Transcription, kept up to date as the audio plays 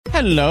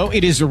Hello,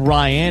 it is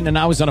Ryan, and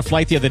I was on a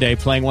flight the other day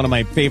playing one of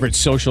my favorite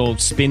social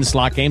spin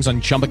slot games on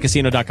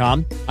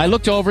ChumbaCasino.com. I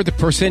looked over at the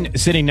person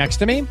sitting next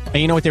to me, and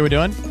you know what they were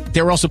doing?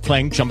 They were also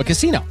playing Chumba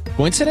Casino.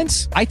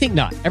 Coincidence? I think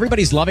not.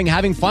 Everybody's loving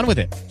having fun with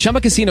it.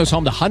 Chumba Casino is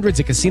home to hundreds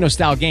of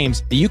casino-style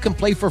games that you can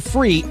play for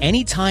free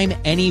anytime,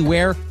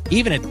 anywhere,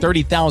 even at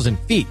 30,000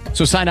 feet.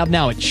 So sign up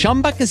now at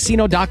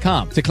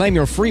ChumbaCasino.com to claim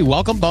your free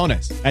welcome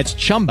bonus. That's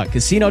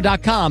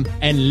ChumbaCasino.com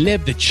and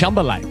live the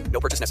Chumba life.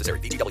 No purchase necessary.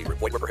 VGW.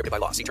 Void were prohibited by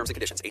law. See terms and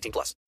conditions. 18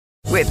 plus.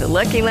 With the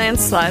Lucky Land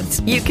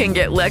Slots, you can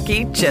get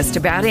lucky just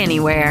about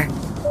anywhere.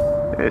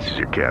 This is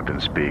your captain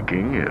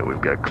speaking.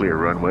 We've got clear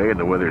runway and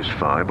the weather's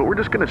fine, but we're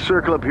just going to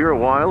circle up here a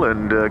while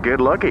and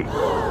get lucky.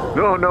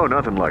 No,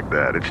 nothing like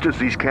that. It's just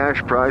these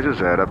cash prizes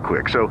add up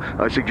quick. So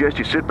I suggest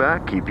you sit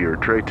back, keep your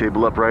tray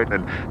table upright,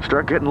 and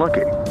start getting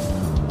lucky.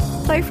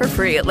 Play for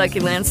free at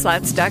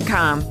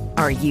LuckyLandSlots.com.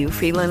 Are you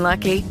feeling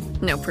lucky?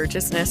 No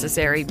purchase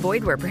necessary.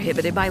 Void where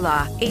prohibited by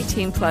law.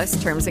 18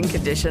 plus terms and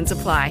conditions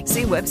apply.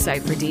 See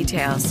website for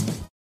details.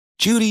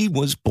 Judy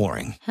was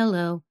boring.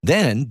 Hello.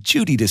 Then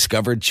Judy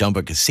discovered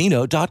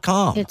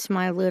ChumbaCasino.com. It's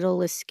my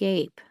little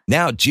escape.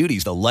 Now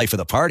Judy's the life of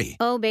the party.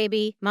 Oh,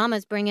 baby,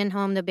 mama's bringing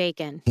home the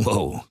bacon.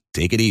 Whoa,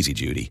 take it easy,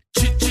 Judy.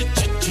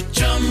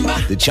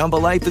 The Chumba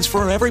life is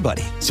for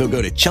everybody. So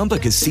go to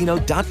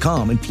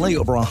ChumbaCasino.com and play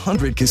over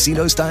 100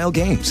 casino-style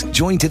games.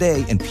 Join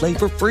today and play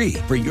for free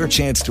for your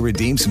chance to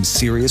redeem some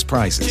serious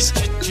prizes.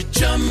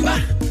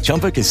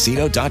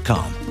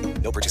 ChumbaCasino.com.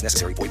 No purchase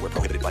necessary. Void were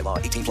prohibited by law.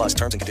 18 plus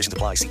terms and conditions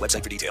apply. See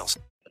website for details.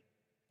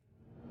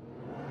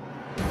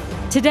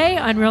 Today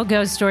on Real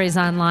Ghost Stories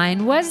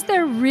Online, was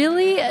there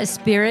really a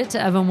spirit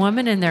of a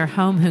woman in their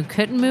home who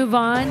couldn't move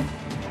on?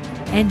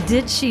 And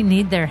did she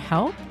need their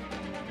help?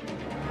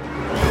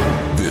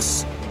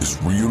 This is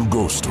Real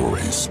Ghost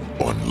Stories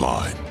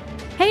Online.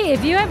 Hey,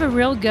 if you have a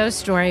real ghost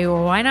story,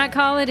 well, why not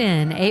call it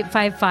in?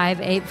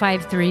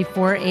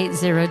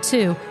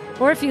 855-853-4802.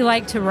 Or if you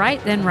like to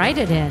write, then write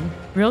it in.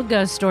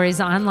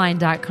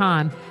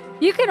 RealGhostStoriesOnline.com.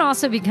 You can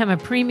also become a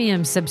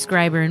premium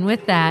subscriber, and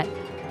with that,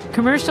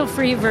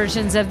 commercial-free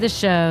versions of the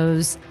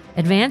shows,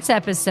 advanced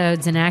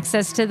episodes, and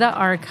access to the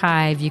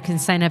archive. You can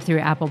sign up through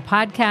Apple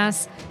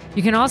Podcasts.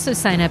 You can also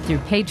sign up through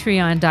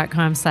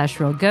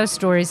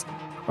patreon.com/realghoststories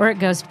or at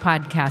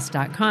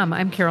ghostpodcast.com.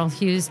 I'm Carol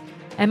Hughes,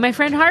 and my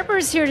friend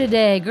Harper's here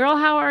today. Girl,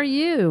 how are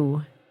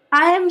you?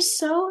 I am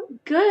so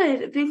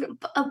good. Being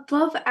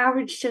above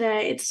average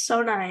today. It's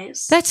so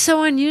nice. That's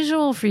so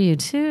unusual for you,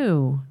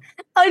 too.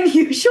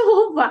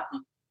 Unusual? Wow.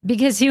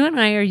 Because you and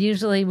I are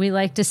usually, we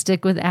like to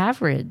stick with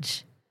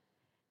average.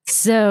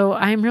 So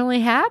I'm really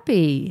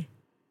happy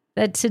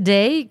that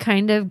today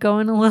kind of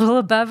going a little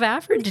above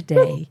average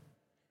day.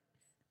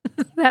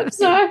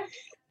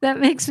 that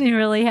makes me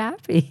really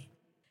happy.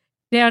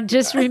 Now,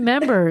 just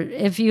remember,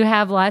 if you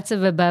have lots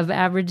of above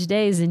average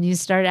days and you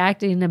start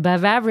acting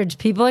above average,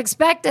 people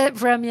expect it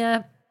from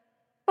you.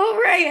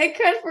 Oh, right. I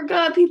kind of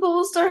forgot. People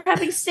will start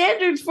having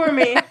standards for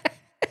me.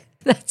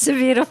 That's a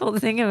beautiful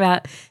thing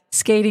about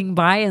skating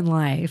by in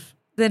life.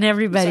 Then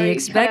everybody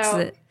expects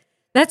it.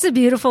 That's a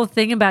beautiful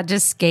thing about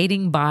just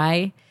skating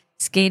by,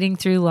 skating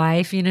through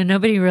life. You know,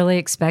 nobody really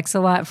expects a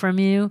lot from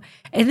you.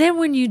 And then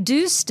when you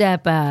do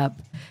step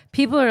up,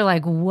 people are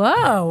like,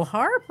 whoa,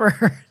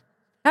 Harper.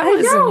 That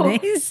was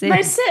amazing.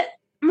 My sister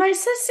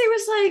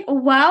was like,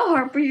 wow,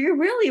 Harper, you're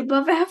really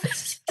above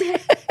average today.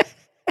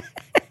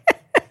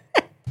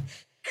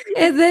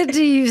 And then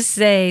do you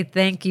say,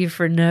 thank you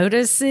for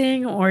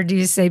noticing? Or do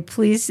you say,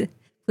 please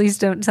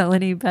don't tell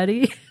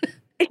anybody?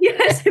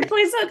 Yes,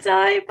 please don't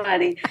tell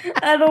anybody.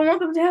 I don't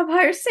want them to have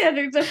higher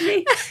standards of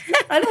me.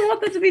 I don't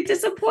want them to be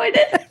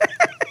disappointed.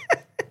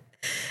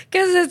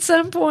 Because at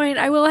some point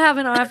I will have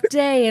an off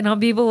day and I'll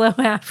be below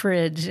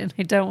average. And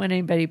I don't want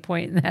anybody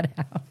pointing that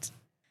out.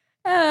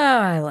 Oh,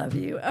 I love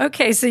you.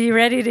 Okay, so you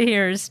ready to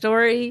hear a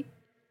story?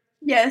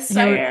 Yes,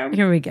 I am.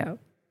 Here we go.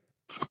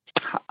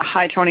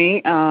 Hi,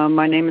 Tony.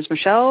 My name is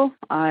Michelle.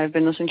 I've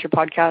been listening to your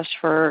podcast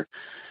for a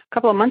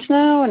couple of months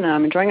now, and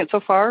I'm enjoying it so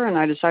far, and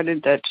I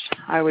decided that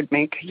I would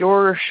make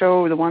your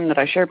show the one that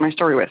I shared my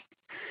story with.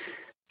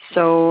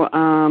 So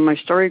my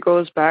story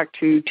goes back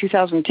to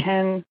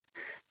 2010.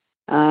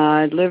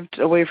 I lived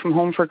away from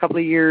home for a couple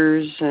of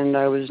years, and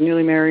I was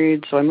newly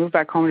married, so I moved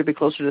back home to be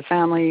closer to the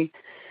family.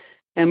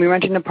 And we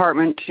rented an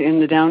apartment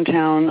in the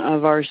downtown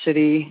of our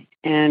city,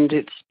 and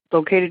it's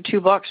located 2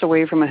 blocks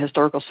away from a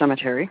historical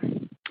cemetery.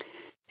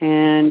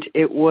 And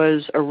it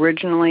was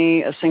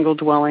originally a single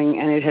dwelling,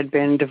 and it had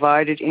been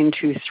divided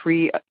into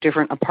 3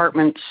 different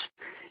apartments.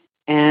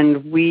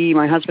 And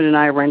my husband and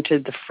I,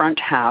 rented the front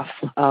half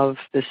of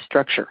this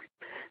structure.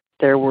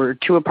 There were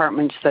 2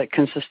 apartments that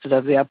consisted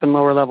of the up and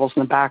lower levels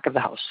in the back of the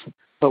house,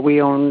 but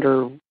we owned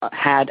or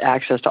had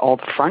access to all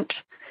the front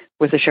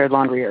with a shared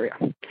laundry area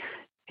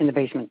in the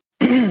basement.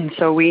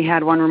 So we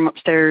had 1 room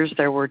upstairs,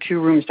 there were 2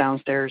 rooms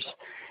downstairs,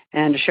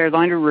 and a shared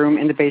laundry room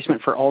in the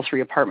basement for all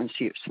 3 apartments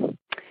to use.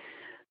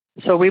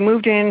 So we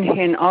moved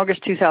in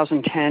August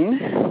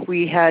 2010.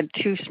 We had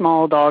 2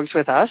 small dogs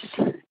with us,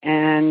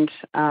 and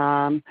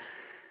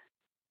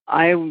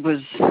I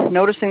was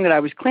noticing that I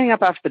was cleaning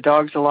up after the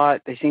dogs a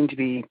lot. They seemed to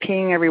be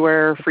peeing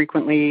everywhere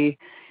frequently,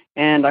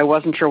 and I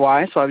wasn't sure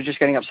why, so I was just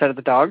getting upset at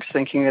the dogs,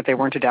 thinking that they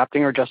weren't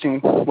adapting or adjusting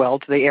well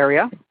to the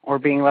area or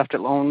being left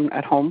alone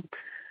at home.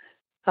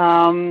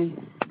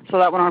 So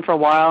that went on for a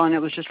while, and it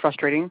was just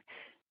frustrating.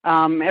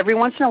 Every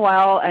once in a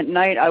while at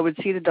night, I would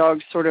see the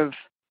dogs sort of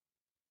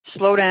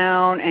slow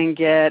down and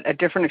get a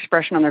different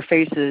expression on their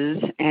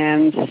faces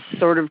and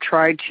sort of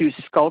try to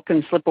skulk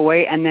and slip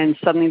away, and then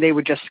suddenly they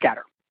would just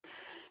scatter.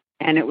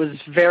 And it was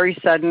very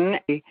sudden.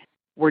 They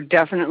were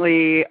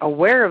definitely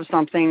aware of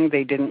something.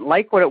 They didn't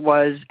like what it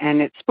was,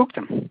 and it spooked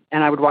them.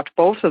 And I would watch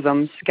both of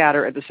them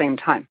scatter at the same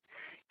time.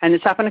 And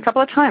this happened a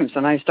couple of times,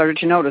 and I started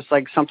to notice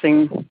like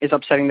something is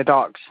upsetting the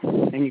dogs,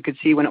 and you could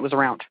see when it was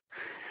around.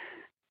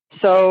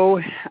 So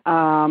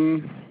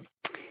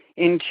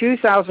in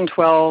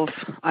 2012,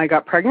 I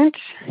got pregnant,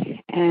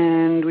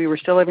 and we were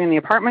still living in the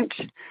apartment.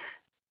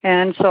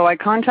 And so I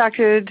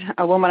contacted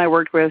a woman I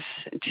worked with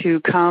to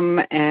come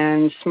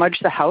and smudge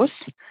the house.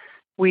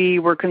 We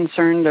were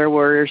concerned there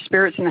were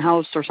spirits in the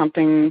house or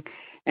something,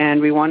 and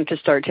we wanted to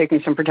start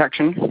taking some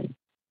protection.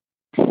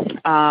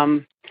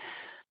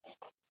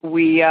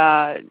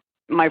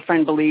 My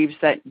friend believes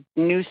that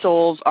new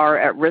souls are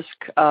at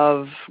risk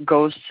of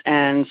ghosts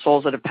and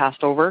souls that have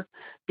passed over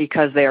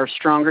because they are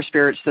stronger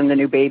spirits than the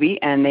new baby,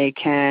 and they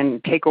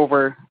can take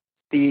over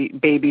the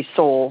baby's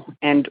soul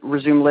and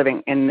resume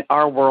living in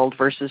our world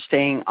versus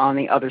staying on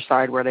the other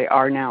side where they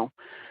are now.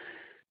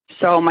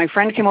 So my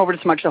friend came over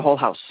to smudge the whole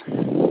house.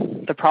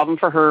 The problem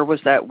for her was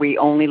that we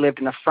only lived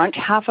in the front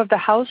half of the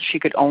house. She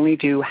could only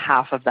do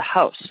half of the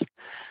house.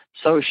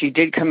 So she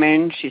did come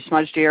in. She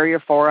smudged the area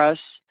for us.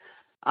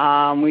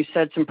 We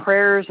said some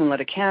prayers and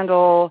lit a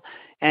candle,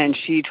 and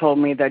she told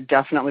me that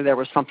definitely there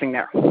was something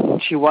there.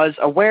 She was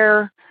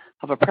aware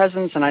of a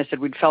presence, and I said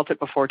we'd felt it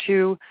before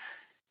too.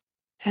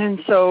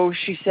 And so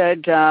she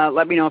said,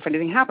 let me know if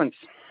anything happens.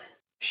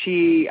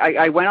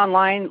 I went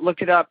online,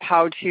 looked it up,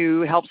 how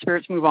to help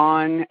spirits move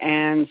on,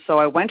 and so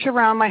I went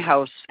around my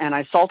house, and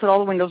I salted all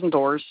the windows and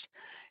doors.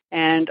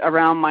 And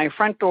around my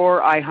front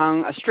door, I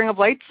hung a string of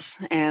lights,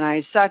 and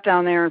I sat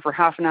down there, and for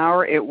half an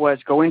hour, it was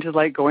go into the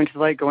light, go into the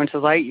light, go into the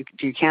light.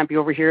 You can't be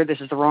over here.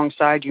 This is the wrong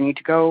side. You need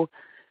to go.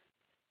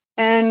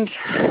 And,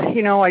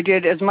 I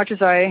did as much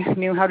as I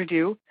knew how to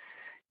do,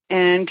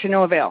 and to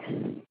no avail.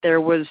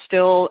 There was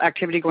still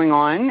activity going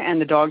on, and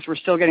the dogs were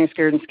still getting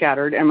scared and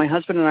scattered, and my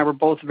husband and I were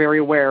both very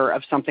aware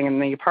of something in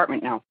the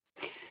apartment now.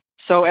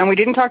 So, and we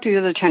didn't talk to the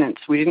other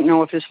tenants. We didn't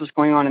know if this was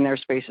going on in their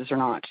spaces or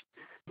not.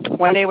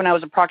 One day when I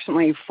was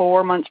approximately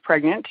 4 months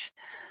pregnant,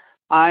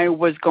 I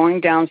was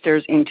going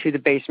downstairs into the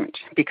basement.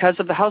 Because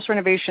of the house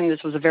renovation,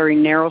 this was a very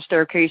narrow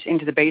staircase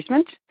into the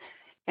basement.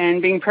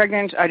 And being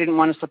pregnant, I didn't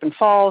want to slip and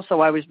fall,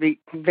 so I was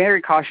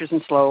very cautious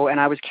and slow, and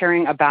I was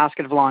carrying a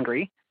basket of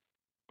laundry.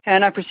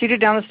 And I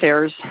proceeded down the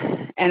stairs,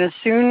 and as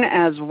soon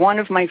as one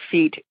of my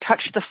feet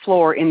touched the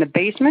floor in the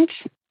basement,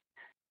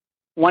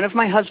 one of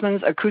my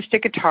husband's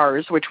acoustic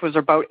guitars, which was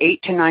about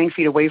 8 to 9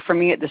 feet away from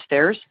me at the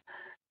stairs,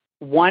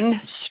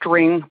 one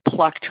string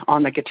plucked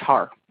on the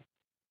guitar.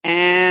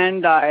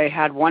 And I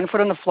had one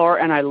foot on the floor,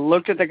 and I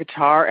looked at the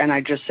guitar, and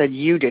I just said,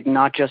 you did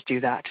not just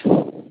do that.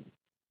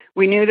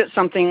 We knew that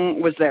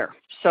something was there.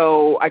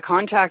 So I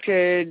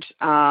contacted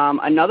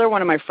another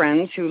one of my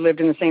friends who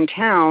lived in the same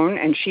town,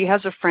 and she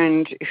has a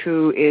friend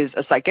who is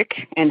a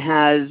psychic and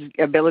has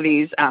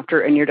abilities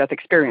after a near-death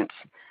experience.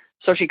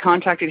 So she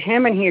contacted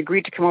him, and he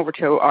agreed to come over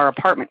to our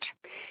apartment.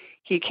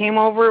 He came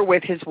over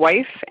with his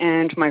wife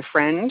and my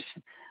friend,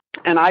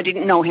 and I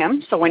didn't know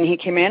him. So when he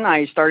came in,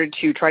 I started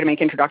to try to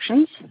make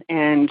introductions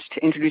and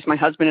to introduce my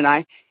husband and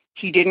I.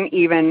 He didn't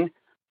even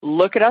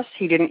look at us.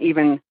 He didn't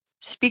even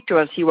speak to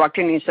us. He walked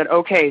in and he said,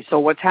 okay, so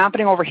what's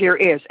happening over here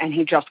is, and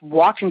he just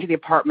walked into the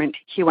apartment.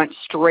 He went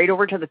straight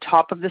over to the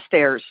top of the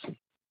stairs,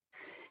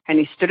 and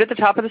he stood at the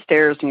top of the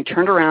stairs, and he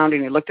turned around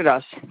and he looked at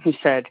us. He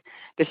said,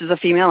 this is a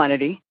female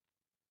entity.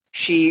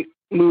 She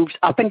moves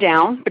up and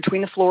down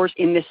between the floors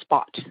in this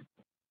spot.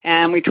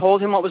 And we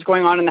told him what was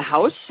going on in the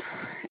house.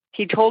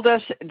 He told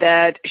us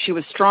that she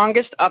was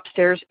strongest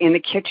upstairs in the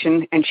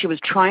kitchen, and she was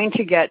trying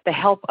to get the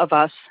help of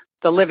us,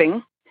 the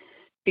living,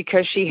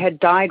 because she had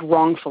died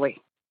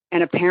wrongfully.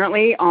 And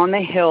apparently on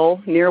the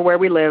hill near where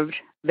we lived,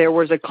 there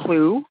was a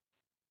clue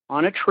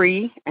on a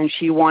tree, and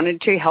she wanted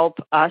to help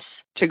us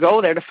to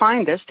go there to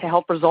find this to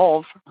help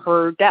resolve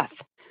her death.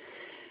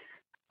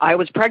 I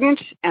was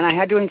pregnant, and I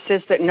had to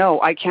insist that,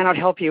 no, I cannot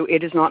help you.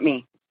 It is not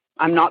me.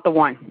 I'm not the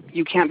one.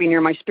 You can't be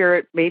near my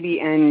spirit, baby,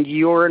 and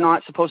you're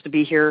not supposed to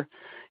be here,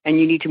 and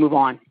you need to move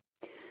on.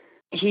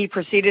 He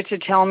proceeded to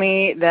tell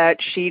me that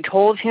she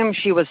told him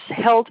she was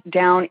held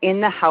down in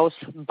the house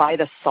by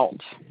the salt.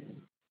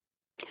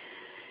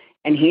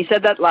 And he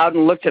said that loud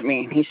and looked at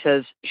me. He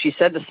says, she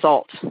said the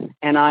salt.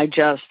 And I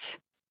just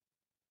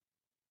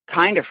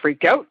kind of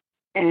freaked out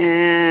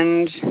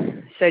and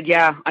said,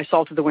 yeah, I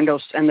salted the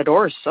windows and the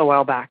doors a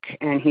while back.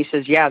 And he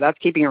says, yeah, that's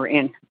keeping her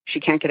in.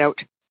 She can't get out.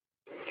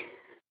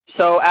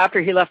 So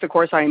after he left, of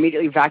course, I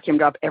immediately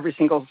vacuumed up every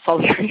single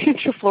solitary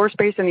inch of floor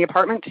space in the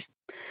apartment.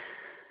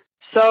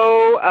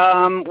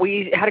 So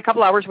we had a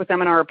couple hours with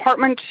them in our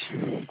apartment,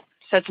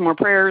 said some more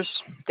prayers.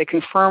 They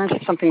confirmed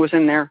something was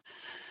in there,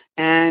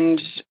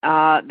 and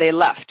they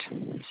left.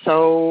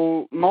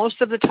 So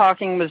most of the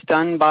talking was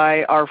done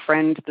by our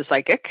friend, the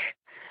psychic,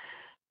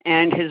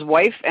 and his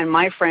wife and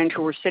my friend,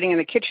 who were sitting in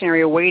the kitchen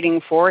area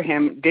waiting for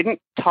him, didn't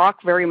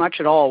talk very much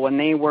at all when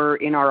they were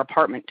in our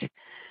apartment.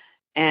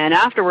 And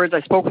afterwards,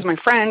 I spoke with my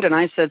friend, and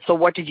I said, so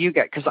what did you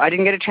get? Because I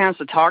didn't get a chance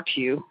to talk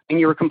to you, and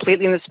you were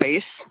completely in the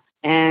space.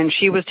 And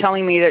she was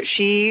telling me that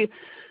she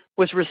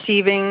was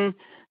receiving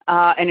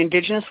an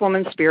Indigenous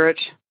woman spirit.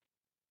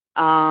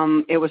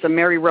 It was a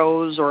Mary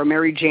Rose or a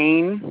Mary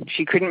Jane.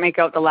 She couldn't make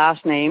out the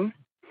last name.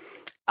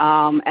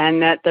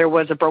 And that there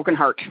was a broken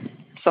heart,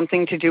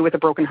 something to do with a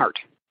broken heart.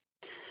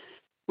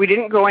 We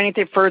didn't go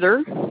anything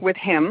further with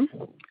him.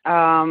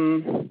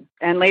 And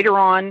later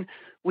on,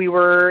 we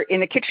were in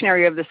the kitchen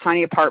area of this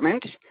tiny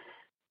apartment.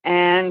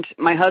 And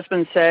my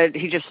husband said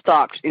he just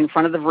stopped in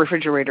front of the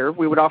refrigerator.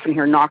 We would often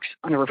hear knocks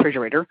on the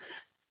refrigerator.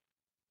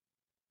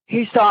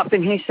 He stopped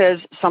and he says,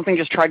 something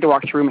just tried to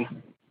walk through me.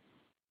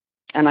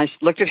 And I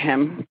looked at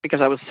him because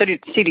I was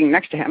sitting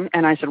next to him.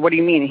 And I said, what do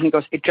you mean? And he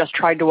goes, it just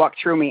tried to walk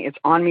through me. It's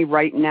on me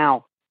right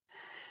now.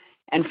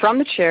 And from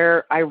the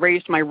chair, I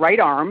raised my right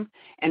arm.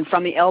 And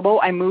from the elbow,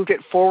 I moved it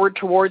forward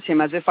towards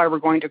him as if I were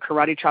going to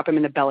karate chop him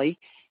in the belly.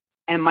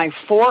 And my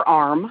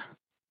forearm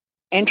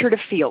entered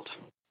a field.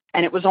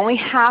 And it was only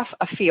half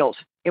a field.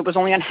 It was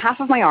only on half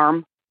of my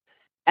arm.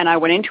 And I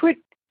went into it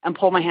and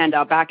pulled my hand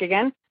out back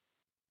again,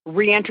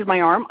 re-entered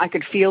my arm. I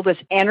could feel this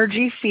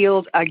energy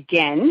field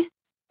again.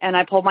 And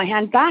I pulled my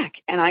hand back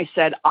and I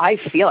said, I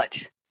feel it.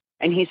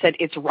 And he said,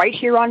 it's right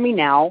here on me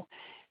now.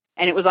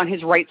 And it was on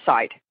his right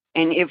side.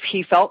 And if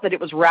he felt that it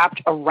was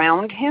wrapped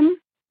around him,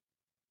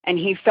 and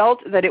he felt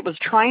that it was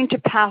trying to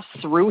pass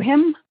through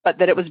him, but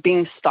that it was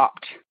being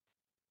stopped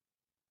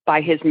by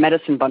his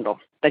medicine bundle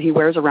that he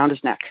wears around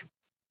his neck.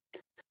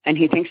 And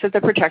he thinks that the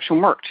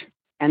protection worked.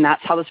 And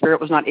that's how the spirit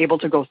was not able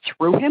to go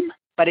through him,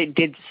 but it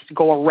did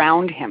go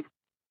around him.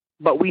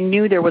 But we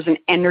knew there was an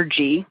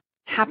energy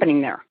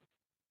happening there.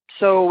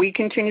 So we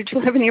continued to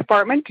live in the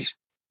apartment.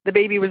 The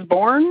baby was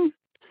born.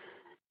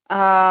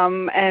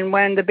 And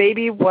when the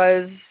baby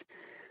was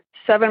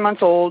 7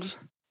 months old,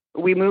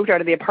 we moved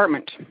out of the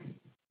apartment.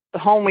 The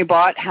home we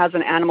bought has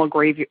an animal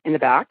grave in the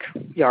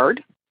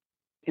backyard,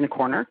 in the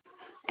corner.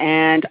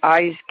 And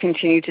I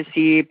continued to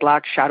see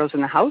black shadows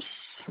in the house.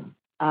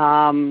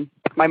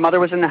 My mother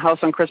was in the house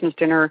on Christmas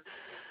dinner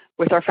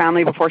with our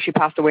family before she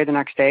passed away the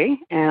next day.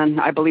 And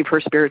I believe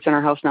her spirit's in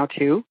our house now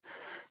too.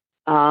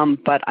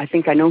 But I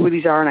think I know who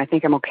these are and I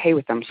think I'm okay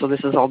with them. So this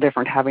is all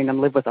different having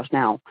them live with us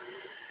now.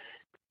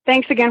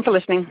 Thanks again for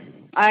listening.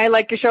 I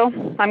like your show.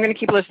 I'm going to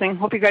keep listening.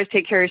 Hope you guys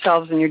take care of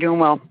yourselves and you're doing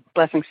well.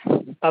 Blessings.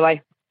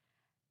 Bye-bye.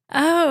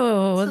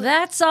 Oh,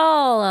 that's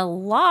all a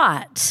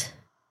lot.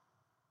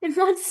 In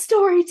one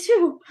story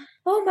too.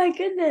 Oh my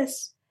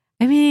goodness.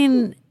 I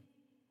mean,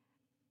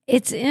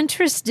 it's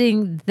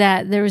interesting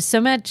that there was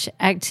so much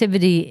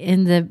activity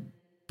in the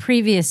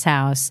previous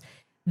house.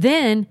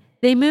 Then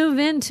they move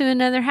into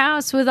another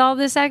house with all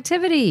this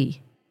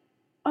activity.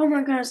 Oh my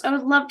goodness. I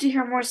would love to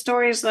hear more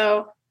stories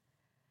though.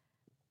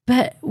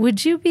 But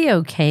would you be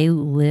okay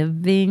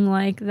living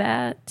like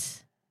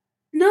that?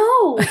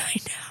 No. I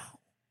know.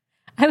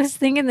 I was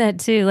thinking that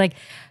too. Like,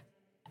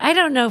 I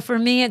don't know. For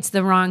me, it's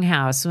the wrong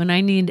house when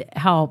I need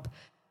help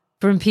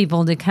from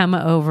people to come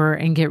over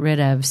and get rid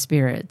of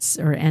spirits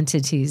or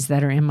entities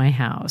that are in my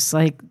house.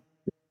 Like,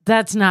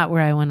 that's not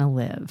where I want to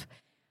live.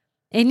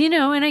 And,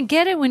 and I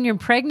get it when you're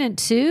pregnant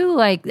too.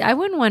 Like, I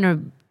wouldn't want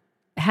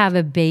to have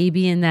a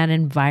baby in that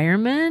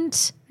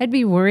environment. I'd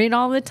be worried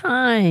all the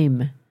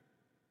time.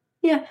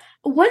 Yeah.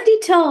 One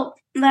detail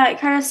that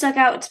kind of stuck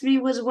out to me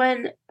was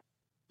when,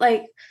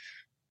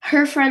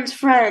 her friend's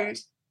friend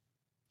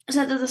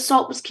said that the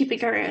salt was keeping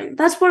her in.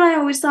 That's what I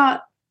always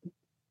thought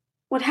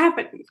would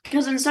happen.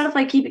 Because instead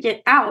of, keeping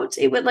it out,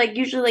 it would,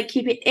 usually,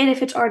 keep it in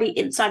if it's already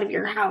inside of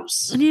your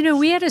house. And,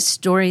 we had a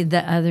story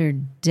the other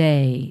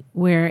day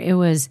where it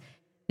was,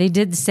 they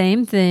did the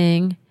same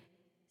thing,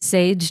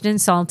 saged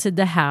and salted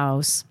the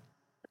house,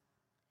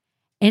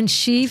 and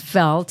she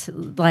felt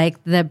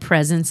like the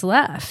presence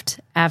left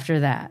after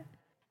that.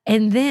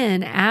 And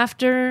then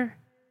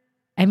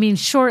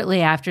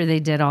shortly after they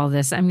did all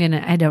this, I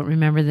don't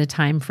remember the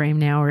time frame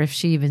now or if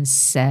she even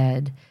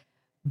said,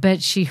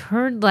 but she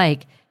heard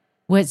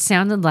what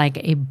sounded like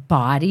a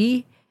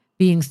body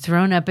being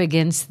thrown up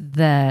against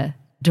the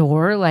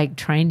door,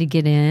 trying to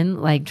get in,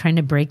 trying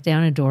to break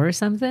down a door or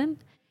something.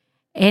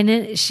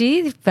 And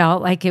she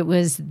felt like it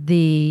was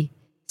the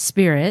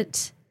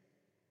spirit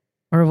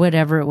or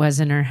whatever it was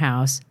in her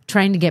house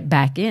trying to get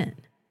back in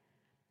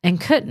and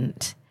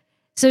couldn't.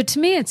 So to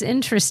me, it's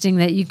interesting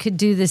that you could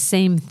do the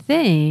same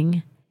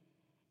thing,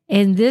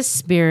 and this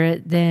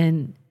spirit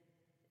then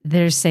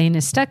they're saying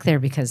is stuck there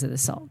because of the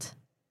salt.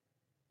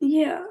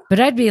 Yeah. But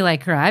I'd be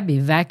like her. I'd be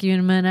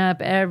vacuuming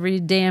up every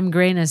damn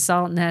grain of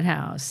salt in that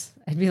house.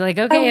 I'd be like,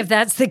 okay, if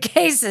that's the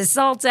case, the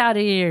salt's out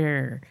of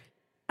here.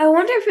 I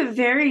wonder if it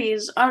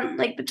varies on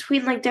like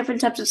between like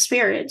different types of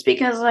spirits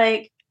because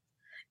like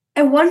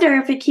I wonder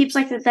if it keeps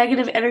like the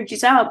negative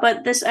energies out,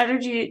 but this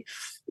energy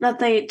that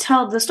they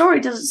tell the story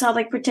doesn't sound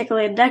like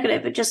particularly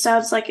negative. It just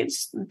sounds like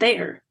it's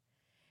there.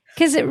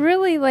 Because it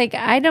really, like,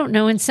 I don't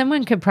know, and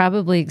someone could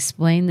probably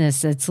explain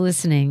this that's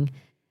listening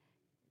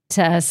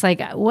to us.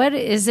 Like, what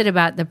is it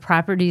about the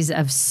properties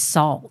of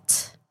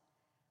salt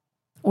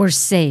or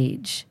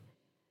sage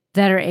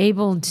that are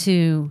able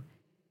to,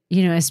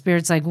 you know, a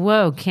spirit's like,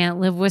 whoa, can't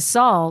live with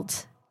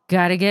salt,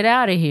 got to get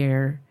out of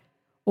here.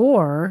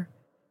 Or,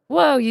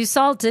 whoa, you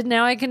salted,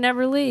 now I can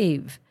never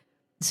leave.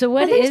 So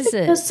what is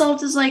it? Because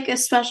salt is like a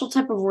special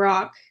type of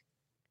rock.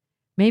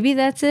 Maybe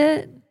that's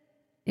it.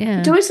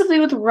 Yeah. Doing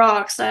something with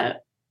rocks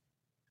that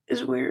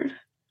is weird.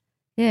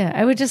 Yeah,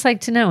 I would just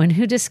like to know. And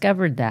who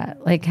discovered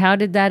that? Like, how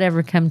did that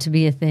ever come to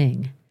be a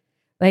thing?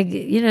 Like,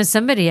 you know,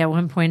 somebody at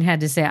one point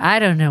had to say, I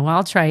don't know,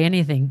 I'll try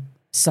anything.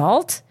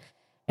 Salt?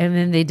 And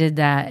then they did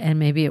that and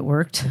maybe it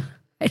worked.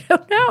 I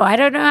don't know. I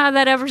don't know how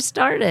that ever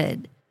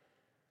started.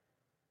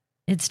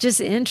 It's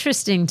just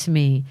interesting to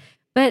me.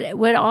 But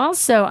what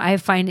also I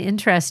find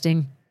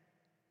interesting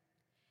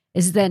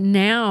is that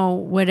now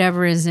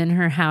whatever is in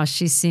her house,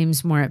 she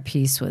seems more at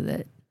peace with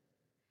it.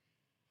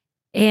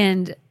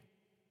 And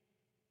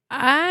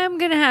I'm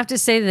going to have to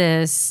say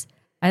this.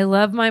 I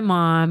love my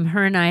mom.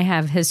 Her and I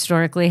have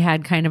historically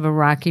had kind of a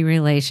rocky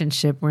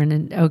relationship. We're in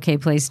an okay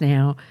place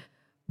now.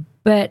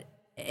 But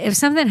if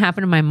something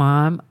happened to my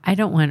mom, I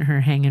don't want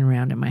her hanging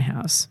around in my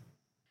house.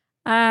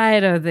 I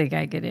don't think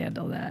I could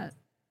handle that.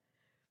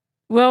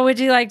 Well, would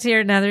you like to hear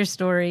another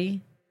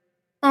story?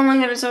 Oh my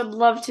goodness, I would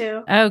love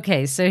to.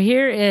 Okay, so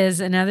here is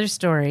another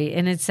story,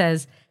 and it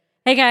says,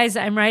 hey guys,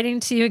 I'm writing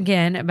to you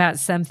again about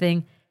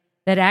something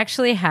that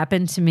actually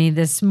happened to me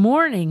this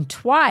morning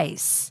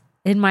twice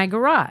in my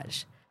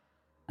garage.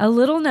 A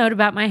little note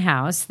about my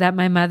house that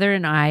my mother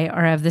and I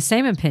are of the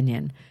same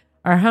opinion.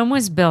 Our home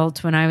was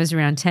built when I was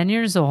around 10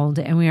 years old,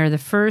 and we are the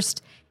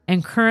first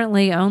and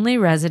currently only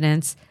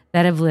residents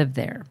that have lived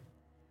there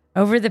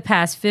over the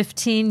past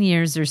 15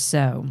 years or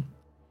so.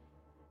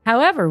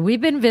 However,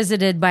 we've been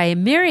visited by a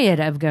myriad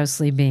of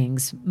ghostly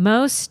beings.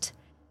 Most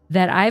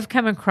that I've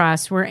come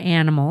across were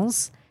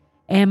animals,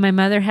 and my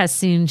mother has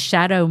seen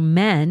shadow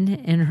men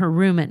in her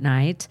room at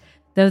night,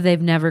 though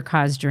they've never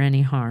caused her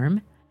any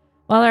harm.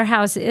 While our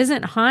house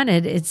isn't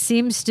haunted, it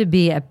seems to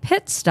be a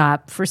pit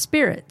stop for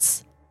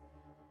spirits.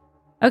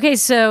 Okay,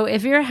 so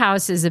if your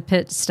house is a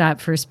pit stop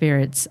for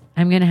spirits,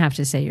 I'm going to have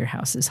to say your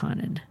house is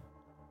haunted.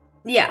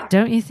 Yeah.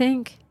 Don't you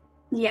think?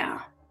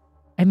 Yeah.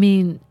 I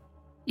mean,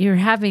 you're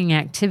having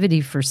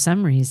activity for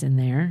some reason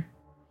there.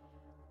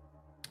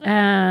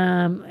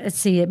 Let's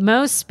see.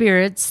 Most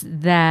spirits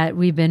that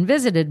we've been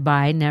visited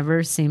by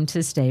never seem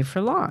to stay for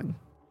long.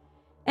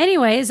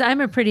 Anyways, I'm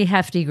a pretty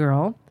hefty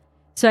girl,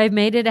 so I've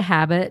made it a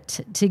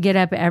habit to get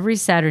up every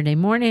Saturday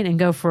morning and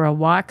go for a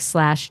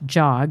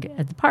walk/jog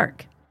at the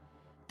park.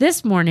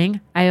 This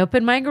morning, I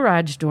opened my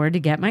garage door to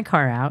get my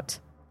car out.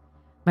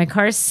 My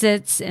car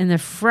sits in the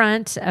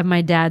front of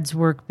my dad's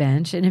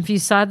workbench, and if you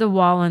saw the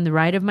wall on the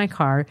right of my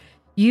car,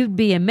 you'd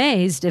be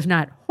amazed, if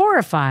not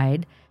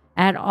horrified,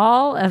 at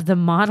all of the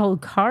model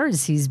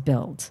cars he's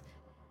built.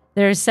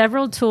 There are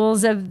several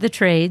tools of the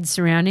trade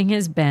surrounding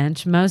his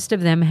bench, most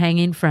of them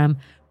hanging from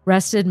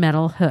rusted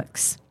metal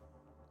hooks.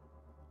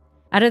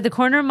 Out of the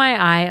corner of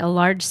my eye, a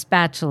large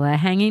spatula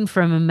hanging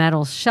from a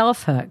metal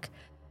shelf hook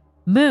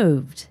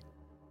moved.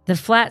 The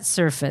flat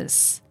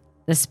surface,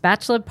 the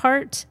spatula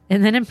part,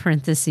 and then in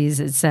parentheses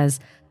it says,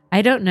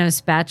 I don't know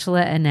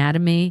spatula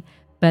anatomy,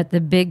 but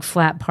the big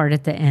flat part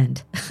at the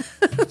end.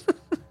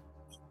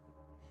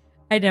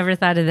 I never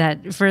thought of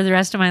that. For the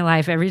rest of my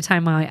life, every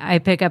time I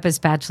pick up a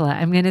spatula,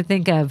 I'm going to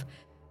think of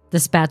the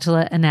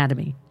spatula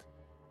anatomy.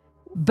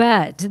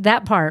 But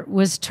that part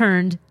was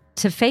turned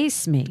to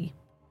face me.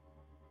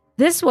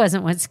 This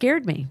wasn't what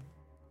scared me.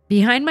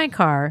 Behind my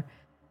car,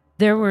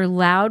 there were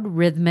loud,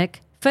 rhythmic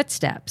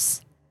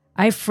footsteps.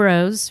 I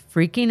froze,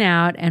 freaking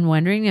out and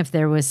wondering if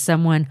there was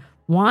someone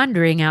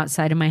wandering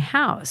outside of my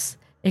house.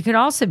 It could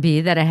also be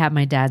that I have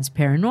my dad's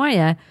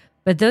paranoia,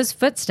 but those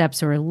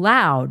footsteps were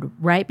loud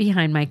right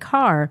behind my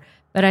car,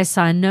 but I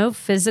saw no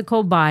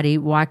physical body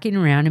walking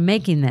around and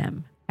making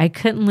them. I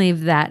couldn't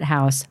leave that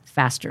house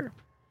faster.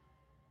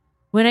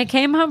 When I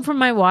came home from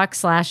my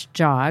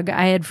walk/jog,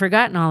 I had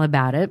forgotten all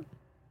about it,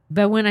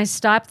 but when I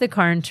stopped the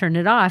car and turned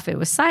it off, it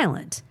was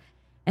silent.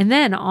 And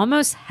then,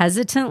 almost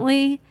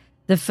hesitantly,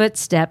 the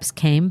footsteps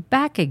came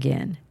back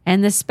again,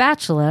 and the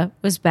spatula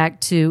was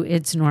back to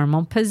its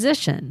normal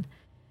position.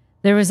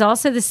 There was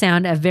also the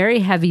sound of very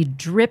heavy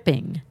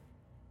dripping.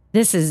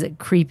 This is a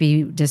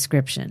creepy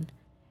description.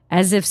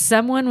 As if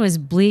someone was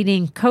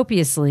bleeding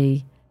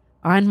copiously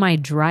on my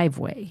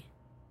driveway.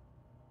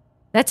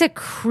 That's a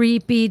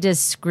creepy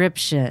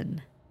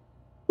description.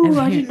 Ooh,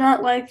 I do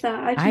not like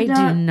that. I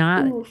do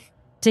not. Oof.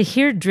 To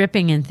hear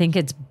dripping and think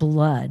it's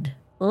blood.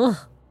 Ugh.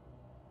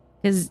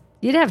 Because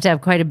you'd have to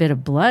have quite a bit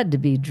of blood to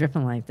be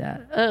dripping like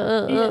that.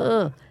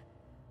 Yeah.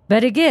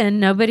 But again,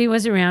 nobody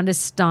was around to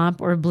stomp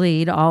or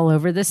bleed all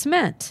over the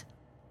cement.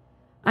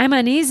 I'm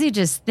uneasy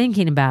just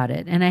thinking about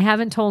it, and I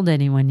haven't told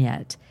anyone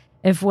yet.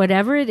 If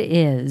whatever it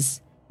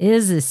is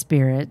a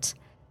spirit,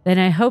 then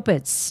I hope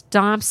it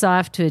stomps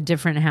off to a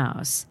different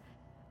house.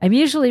 I'm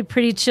usually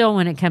pretty chill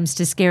when it comes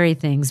to scary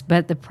things,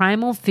 but the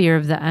primal fear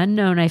of the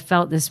unknown I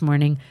felt this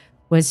morning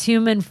was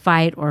human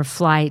fight or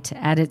flight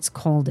at its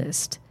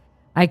coldest.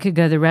 I could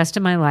go the rest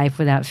of my life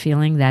without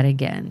feeling that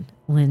again.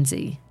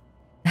 Lindsay.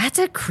 That's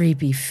a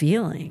creepy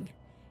feeling.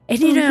 And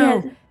you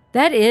know,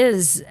 that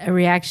is a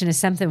reaction to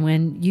something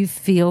when you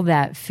feel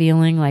that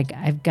feeling like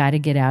I've got to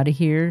get out of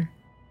here.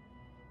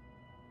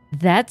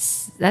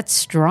 That's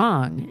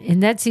strong.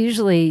 And that's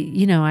usually,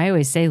 you know, I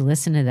always say,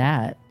 listen to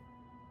that.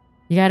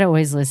 You got to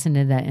always listen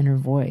to that inner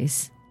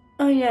voice.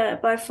 Oh, yeah,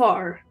 by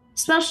far.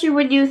 Especially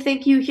when you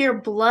think you hear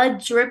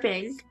blood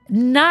dripping.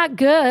 Not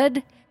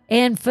good.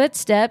 And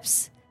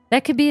footsteps.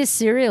 That could be a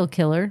serial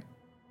killer.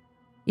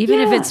 Even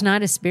if it's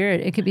not a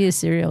spirit, it could be a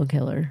serial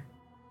killer.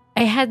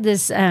 I had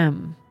this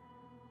interview.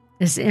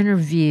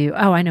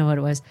 Oh, I know what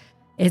it was.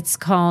 It's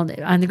called,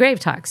 on the Grave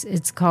Talks,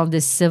 it's called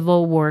The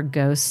Civil War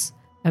Ghosts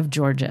of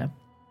Georgia.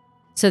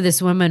 So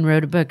this woman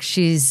wrote a book.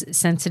 She's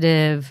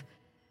sensitive,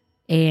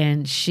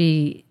 and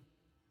she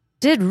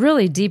did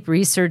really deep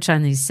research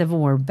on these Civil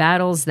War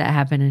battles that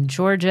happened in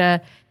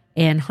Georgia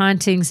and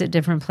hauntings at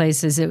different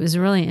places. It was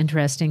a really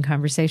interesting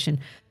conversation.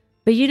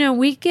 But, you know,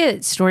 we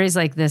get stories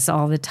like this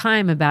all the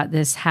time about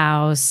this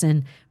house,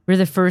 and we're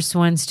the first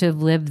ones to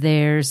have lived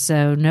there,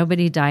 so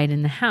nobody died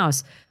in the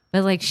house.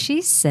 But like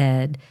she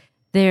said,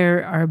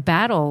 there are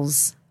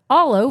battles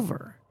all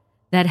over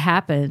that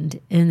happened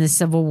in the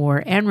Civil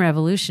War and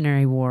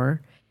Revolutionary War.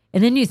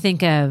 And then you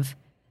think of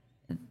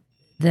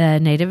the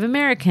Native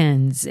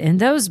Americans and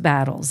those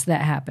battles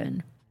that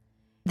happened.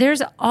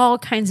 There's all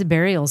kinds of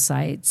burial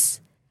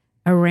sites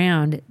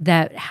around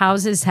that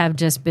houses have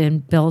just been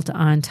built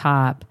on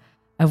top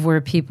of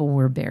where people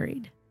were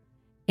buried.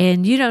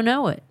 And you don't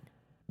know it.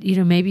 You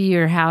know, maybe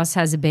your house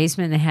has a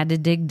basement and they had to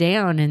dig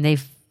down and they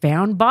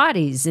found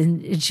bodies.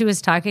 And she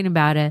was talking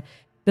about a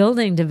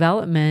building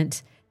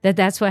development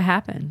that's what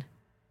happened.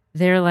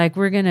 They're like,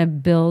 we're going to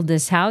build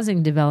this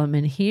housing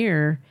development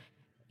here,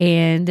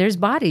 and there's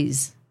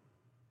bodies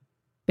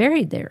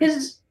buried there.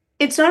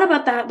 It's not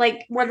about that,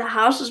 like, when the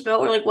house was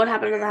built or, like, what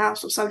happened in the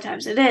house. Well,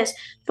 sometimes it is.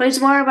 But it's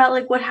more about,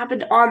 like, what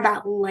happened on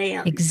that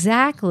land.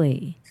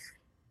 Exactly.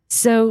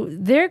 So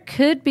there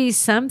could be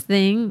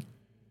something,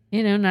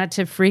 you know, not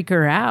to freak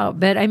her out,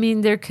 but, I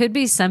mean, there could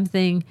be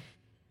something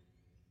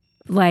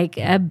like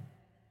a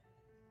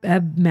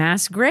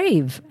mass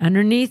grave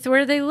underneath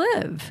where they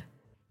live.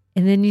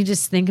 And then you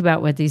just think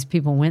about what these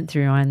people went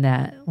through on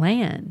that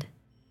land.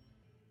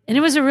 And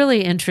it was a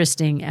really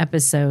interesting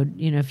episode,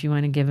 you know, if you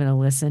want to give it a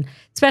listen,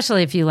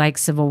 especially if you like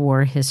Civil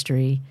War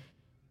history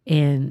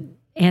and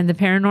the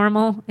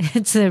paranormal.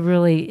 It's a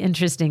really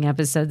interesting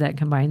episode that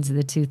combines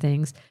the two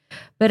things.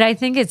 But I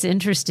think it's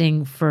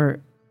interesting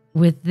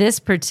with this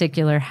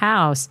particular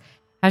house,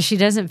 how she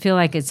doesn't feel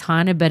like it's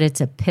haunted, but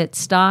it's a pit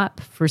stop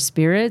for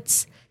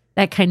spirits.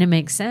 That kind of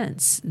makes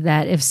sense,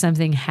 that if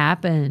something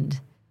happened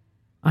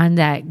on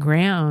that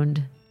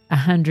ground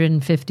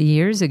 150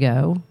 years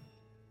ago,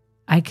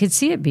 I could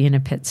see it being a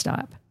pit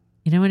stop.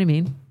 You know what I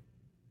mean?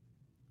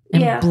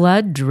 And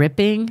blood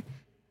dripping.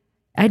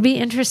 I'd be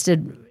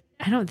interested.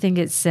 I don't think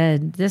it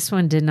said, this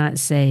one did not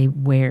say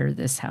where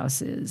this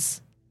house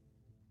is.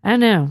 I don't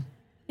know.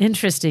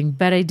 Interesting.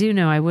 But I do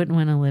know I wouldn't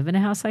want to live in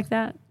a house like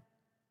that.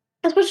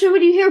 Especially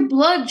when you hear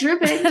blood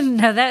dripping.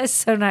 No, that is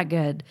so not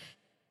good.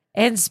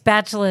 And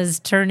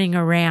spatulas turning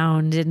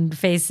around and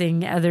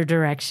facing other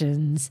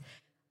directions.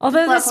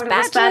 Although the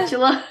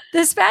spatula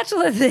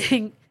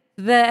thing,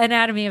 the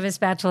anatomy of a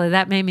spatula,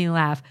 that made me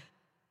laugh.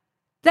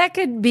 That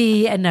could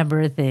be a number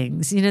of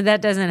things. You know,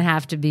 that doesn't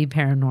have to be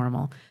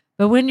paranormal.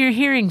 But when you're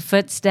hearing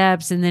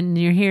footsteps and then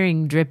you're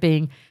hearing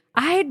dripping,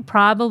 I'd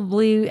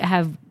probably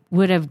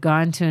would have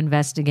gone to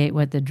investigate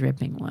what the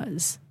dripping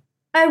was.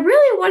 I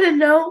really want to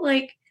know,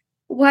 like,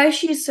 why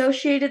she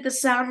associated the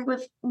sound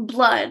with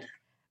blood.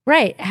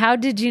 Right. How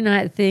did you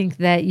not think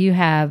that you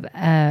have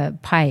a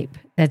pipe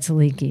that's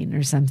leaking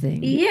or something?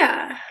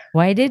 Yeah.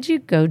 Why did you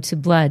go to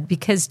blood?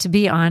 Because to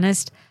be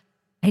honest,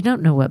 I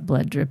don't know what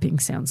blood dripping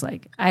sounds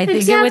like. I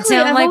think it would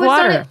sound like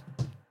water.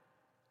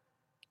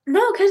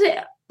 No, because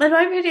in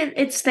my opinion,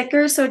 it's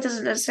thicker, so it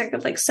doesn't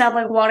necessarily like sound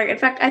like water. In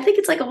fact, I think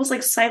it's like almost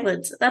like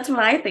silence. That's what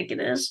I think it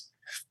is.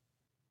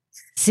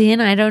 See,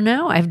 and I don't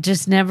know. I've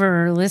just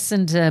never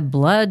listened to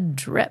blood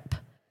drip.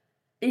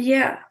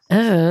 Yeah.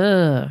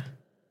 Ugh.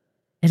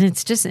 And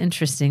it's just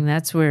interesting.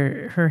 That's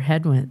where her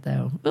head went,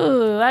 though.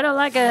 Ooh, I don't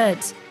like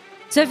it.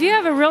 So if you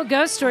have a real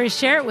ghost story,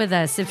 share it with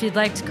us. If you'd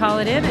like to call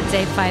it in, it's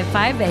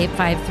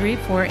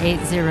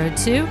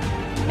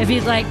 855-853-4802. If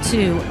you'd like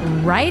to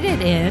write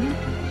it in,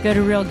 go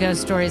to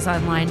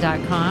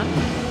realghoststoriesonline.com.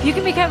 You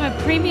can become a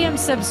premium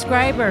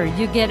subscriber.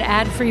 You get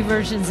ad-free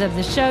versions of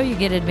the show. You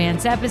get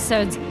advanced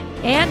episodes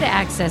and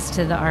access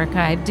to the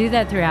archive. Do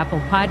that through Apple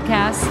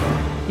Podcasts.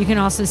 You can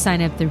also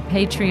sign up through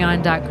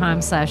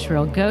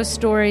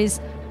patreon.com/realghoststories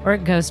or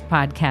at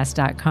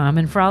ghostpodcast.com.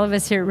 And for all of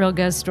us here at Real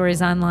Ghost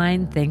Stories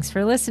Online, thanks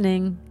for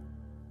listening.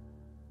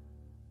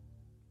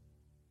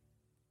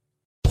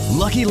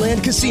 Lucky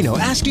Land Casino,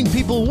 asking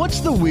people,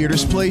 what's the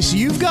weirdest place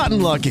you've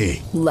gotten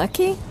lucky?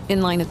 Lucky?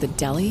 In line at the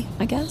deli,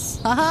 I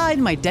guess? Aha,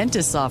 in my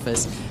dentist's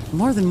office.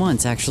 More than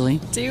once,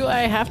 actually. Do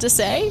I have to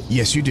say?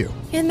 Yes, you do.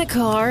 In the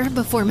car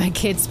before my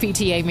kids'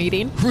 PTA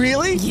meeting.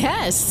 Really?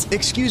 Yes.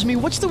 Excuse me,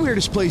 what's the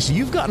weirdest place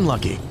you've gotten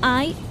lucky?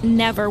 I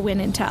never win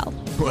and tell.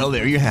 Well,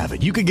 there you have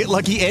it. You can get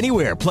lucky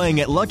anywhere, playing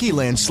at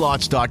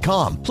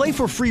LuckyLandSlots.com. Play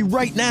for free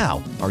right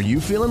now. Are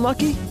you feeling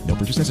lucky? No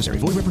purchase necessary.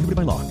 Void where prohibited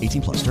by law.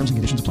 18 plus. Terms and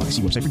conditions apply.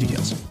 See website for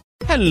details.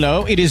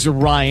 Hello, it is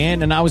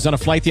Ryan, and I was on a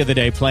flight the other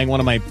day playing one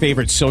of my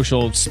favorite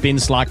social spin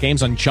slot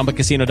games on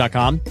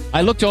ChumbaCasino.com.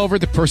 I looked over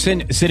at the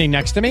person sitting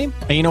next to me,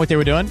 and you know what they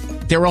were doing?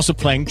 They were also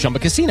playing Chumba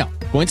Casino.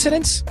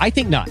 Coincidence? I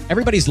think not.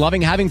 Everybody's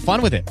loving having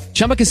fun with it.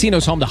 Chumba Casino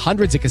is home to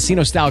hundreds of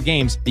casino-style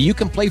games that you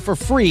can play for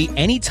free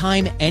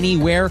anytime,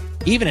 anywhere,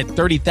 even at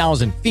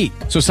 30,000 feet.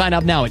 So sign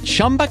up now at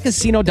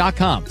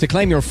ChumbaCasino.com to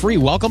claim your free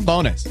welcome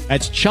bonus.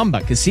 That's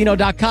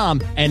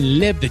ChumbaCasino.com and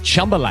live the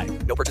Chumba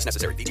life. No purchase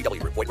necessary.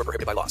 VGW. Void where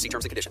prohibited by law. See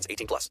terms and conditions.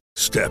 18 plus.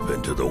 Step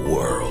into the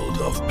world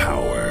of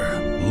power,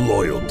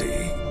 loyalty,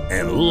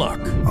 and luck.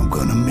 I'm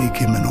gonna make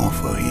him an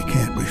offer he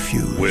can't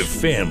refuse. With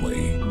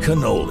family,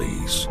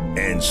 cannolis,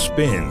 and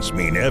spins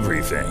mean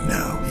everything.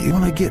 Now, you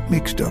wanna get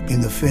mixed up in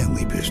the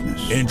family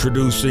business.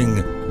 Introducing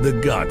The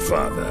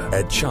Godfather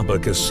at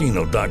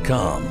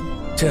ChumbaCasino.com.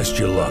 Test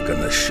your luck in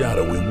the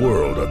shadowy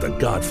world of The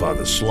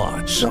Godfather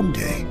slot.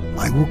 Someday,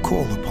 I will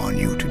call upon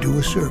you to do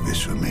a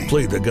service for me.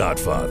 Play The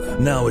Godfather,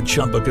 now at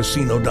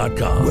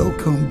ChumbaCasino.com.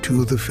 Welcome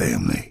to the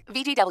family.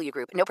 VGW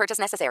Group. No purchase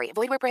necessary.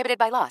 Void where prohibited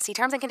by law. See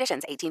terms and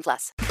conditions. 18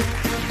 plus.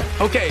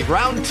 Okay,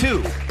 round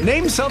two.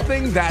 Name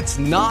something that's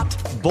not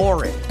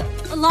boring.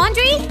 A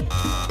laundry?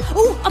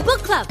 Ooh, a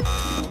book club.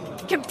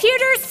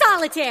 Computer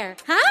solitaire,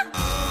 huh?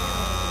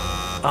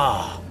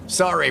 Ah, oh,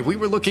 sorry. We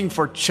were looking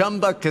for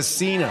Chumba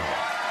Casino.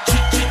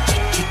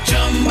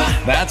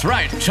 That's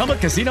right.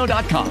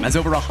 ChumbaCasino.com has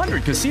over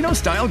 100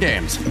 casino-style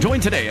games.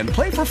 Join today and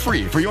play for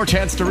free for your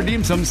chance to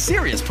redeem some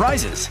serious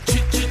prizes.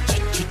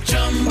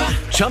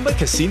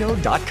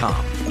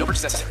 ChumbaCasino.com. No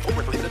purchase necessary. Void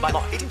where prohibited by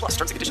law. 18 plus.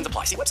 Terms and conditions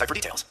apply. See website for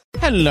details.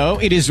 Hello,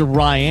 it is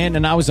Ryan,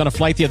 and I was on a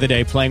flight the other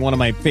day playing one of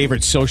my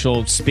favorite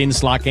social spin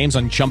slot games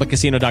on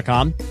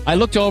ChumbaCasino.com. I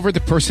looked over at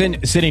the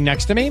person sitting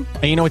next to me,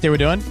 and you know what they were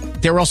doing?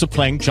 They were also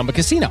playing Chumba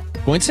Casino.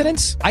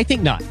 Coincidence? I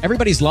think not.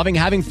 Everybody's loving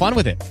having fun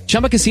with it.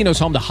 Chumba Casino is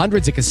home to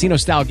hundreds of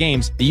casino-style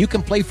games that you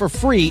can play for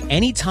free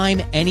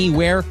anytime,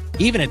 anywhere,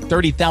 even at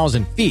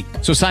 30,000 feet.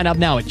 So sign up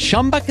now at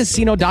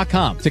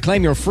ChumbaCasino.com to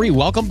claim your free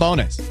welcome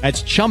bonus.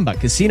 That's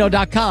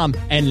ChumbaCasino.com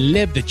and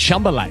live the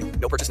Chumba life.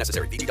 No purchase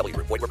necessary. VGW.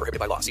 Void where prohibited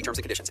by law. See terms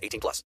and conditions. 18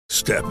 plus.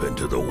 Step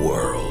into the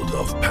world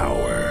of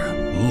power,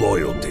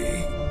 loyalty,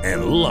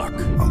 and luck.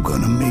 I'm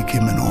gonna make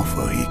him an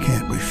offer he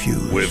can't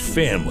refuse. With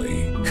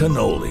family,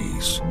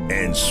 cannolis,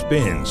 and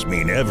spins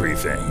mean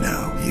everything.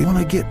 Now, you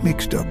wanna get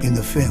mixed up in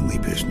the family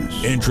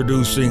business.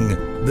 Introducing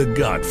The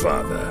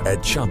Godfather at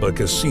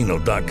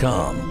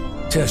ChumbaCasino.com.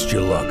 Test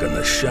your luck in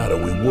the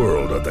shadowy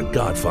world of The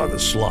Godfather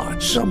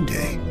slot.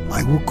 Someday,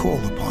 I will call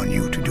upon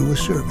you to do a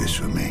service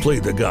for me. Play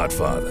The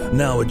Godfather,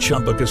 now at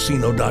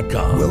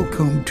ChumbaCasino.com.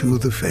 Welcome to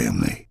the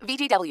family.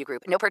 VGW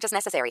Group. No purchase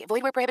necessary.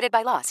 Void where prohibited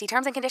by law. See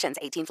terms and conditions.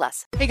 18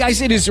 plus. Hey guys,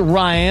 it is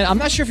Ryan. I'm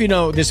not sure if you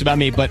know this about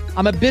me, but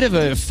I'm a bit of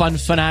a fun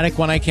fanatic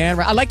when I can.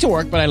 I like to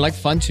work, but I like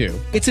fun too.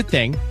 It's a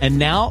thing. And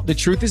now the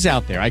truth is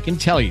out there. I can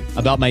tell you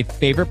about my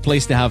favorite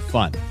place to have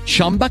fun.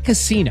 Chumba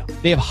Casino.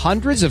 They have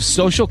hundreds of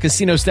social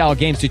casino style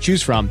games to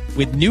choose from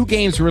with new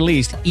games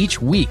released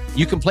each week.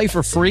 You can play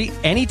for free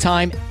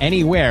anytime,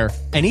 anywhere,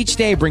 and each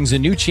day brings a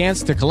new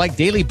chance to collect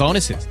daily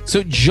bonuses.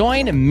 So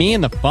join me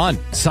in the fun.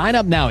 Sign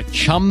up now at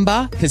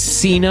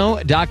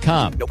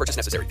ChumbaCasino.com. No purchase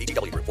necessary.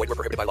 VGW Group. Void where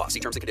prohibited by law. See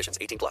terms and conditions.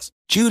 18 plus.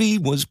 Judy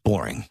was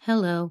boring.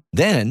 Hello.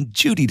 Then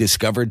Judy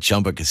discovered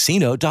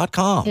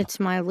ChumbaCasino.com. It's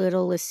my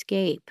little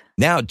escape.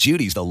 Now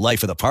Judy's the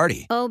life of the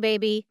party. Oh,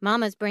 baby,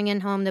 mama's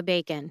bringing home the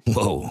bacon.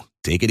 Whoa,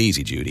 take it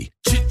easy, Judy.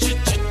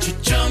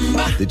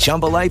 The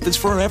Chumba life is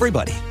for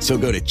everybody. So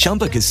go to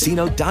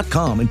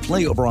ChumbaCasino.com and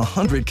play over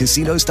 100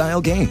 casino-style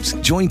games.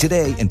 Join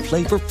today and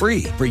play for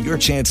free for your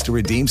chance to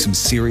redeem some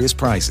serious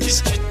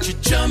prizes.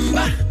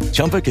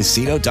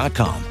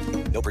 ChumbaCasino.com.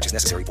 No purchase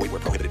necessary. Void where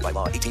prohibited by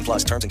law. 18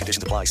 plus. Terms and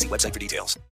conditions apply. See website for details.